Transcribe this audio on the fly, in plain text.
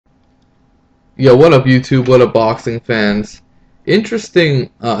Yo, what up YouTube, what up boxing fans?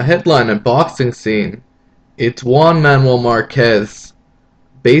 Interesting headline at boxing scene. It's Juan Marquez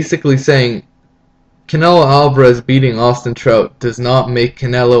basically saying Canelo Alvarez beating Austin Trout does not make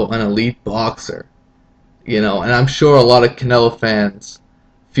Canelo an elite boxer. And I'm sure a lot of Canelo fans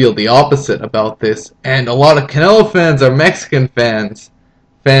feel the opposite about this, and a lot of Canelo fans are Mexican fans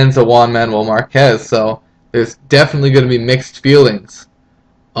of Juan Marquez, so there's definitely going to be mixed feelings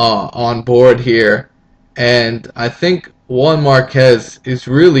on board here. And I think Juan Marquez is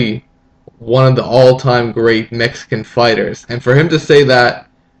really one of the all-time great Mexican fighters, and for him to say that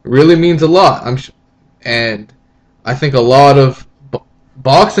really means a lot. And I think a lot of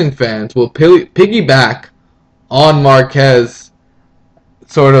boxing fans will piggyback on Marquez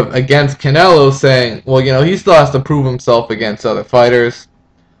sort of against Canelo, saying, well, he still has to prove himself against other fighters.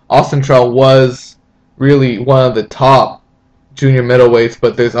 Austin Trout was really one of the top junior middleweights,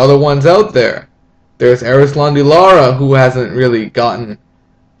 but there's other ones out there. There's Erislandy Lara, who hasn't really gotten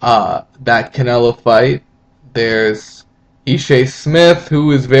that Canelo fight. There's Ishe Smith,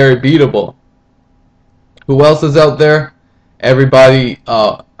 who is very beatable. Who else is out there? Everybody.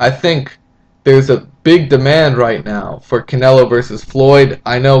 I think there's a big demand right now for Canelo versus Floyd.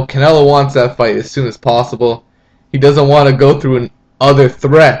 I know Canelo wants that fight as soon as possible. He doesn't want to go through other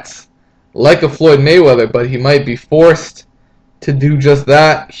threats like a Floyd Mayweather, but he might be forced to do just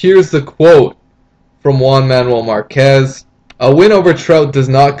that. Here's the quote from Juan Marquez. A win over Trout does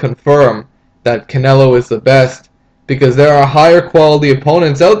not confirm that Canelo is the best, because there are higher quality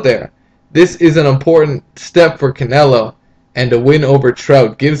opponents out there. This is an important step for Canelo, and a win over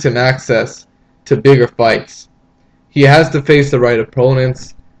Trout gives him access to bigger fights. He has to face the right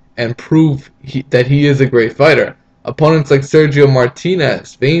opponents and prove that he is a great fighter. Opponents like Sergio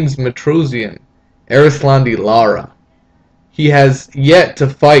Martinez, Vanes Matrosian, Erislandy Lara. He has yet to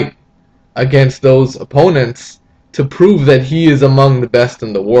fight against those opponents to prove that he is among the best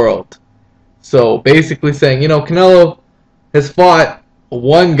in the world. So basically saying, Canelo has fought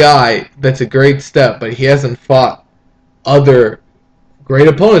one guy that's a great step, but he hasn't fought other great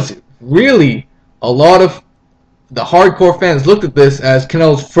opponents. Really, a lot of the hardcore fans looked at this as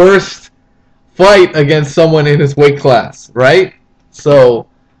Canelo's first fight against someone in his weight class, right? So,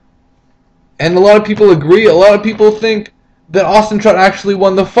 and a lot of people agree. A lot of people think that Austin Trout actually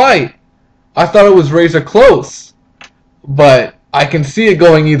won the fight. I thought it was razor close, but I can see it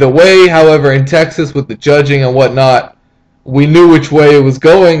going either way. However, in Texas with the judging and whatnot, we knew which way it was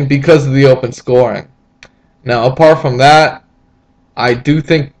going because of the open scoring. Now, apart from that, I do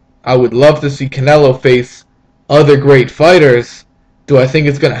think I would love to see Canelo face other great fighters. Do I think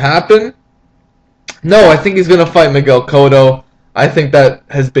it's going to happen? No, I think he's going to fight Miguel Cotto. I think that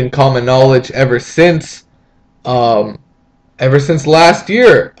has been common knowledge ever since last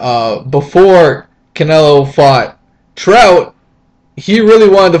year. Before Canelo fought Trout, he really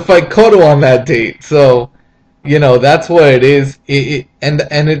wanted to fight Cotto on that date. So, that's what it is. And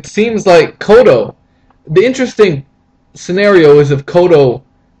it seems like Cotto, the interesting scenario is if Cotto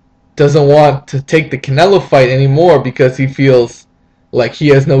doesn't want to take the Canelo fight anymore because he feels like he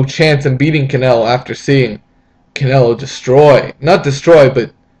has no chance in beating Canelo after seeing Canelo not destroy,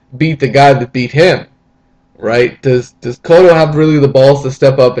 but beat the guy that beat him, right? Does Cotto have really the balls to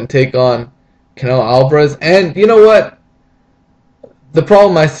step up and take on Canelo Alvarez? And you know what? The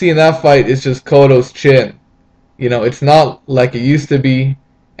problem I see in that fight is just Cotto's chin. It's not like it used to be,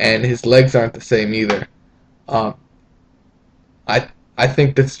 and his legs aren't the same either. I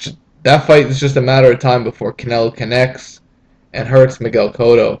think that fight is just a matter of time before Canelo connects and hurts Miguel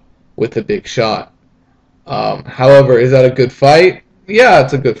Cotto with a big shot. However, is that a good fight? Yeah,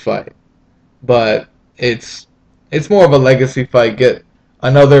 it's a good fight, but it's more of a legacy fight. Get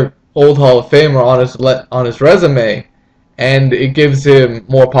another old Hall of Famer on his resume, and it gives him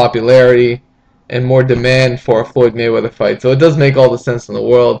more popularity and more demand for a Floyd Mayweather fight. So it does make all the sense in the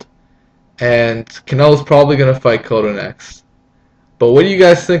world, and Canelo's probably going to fight Cotto next. But what do you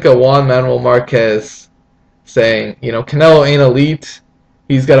guys think of Juan Marquez saying, Canelo ain't elite,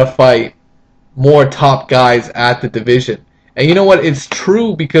 he's got to fight more top guys at the division? And you know what? It's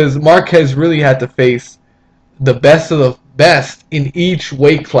true, because Marquez really had to face the best of the best in each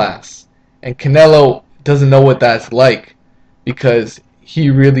weight class. And Canelo doesn't know what that's like, because he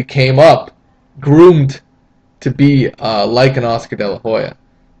really came up groomed to be like an Oscar De La Hoya.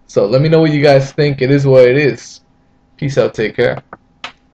 So let me know what you guys think. It is what it is. Peace out. Take care.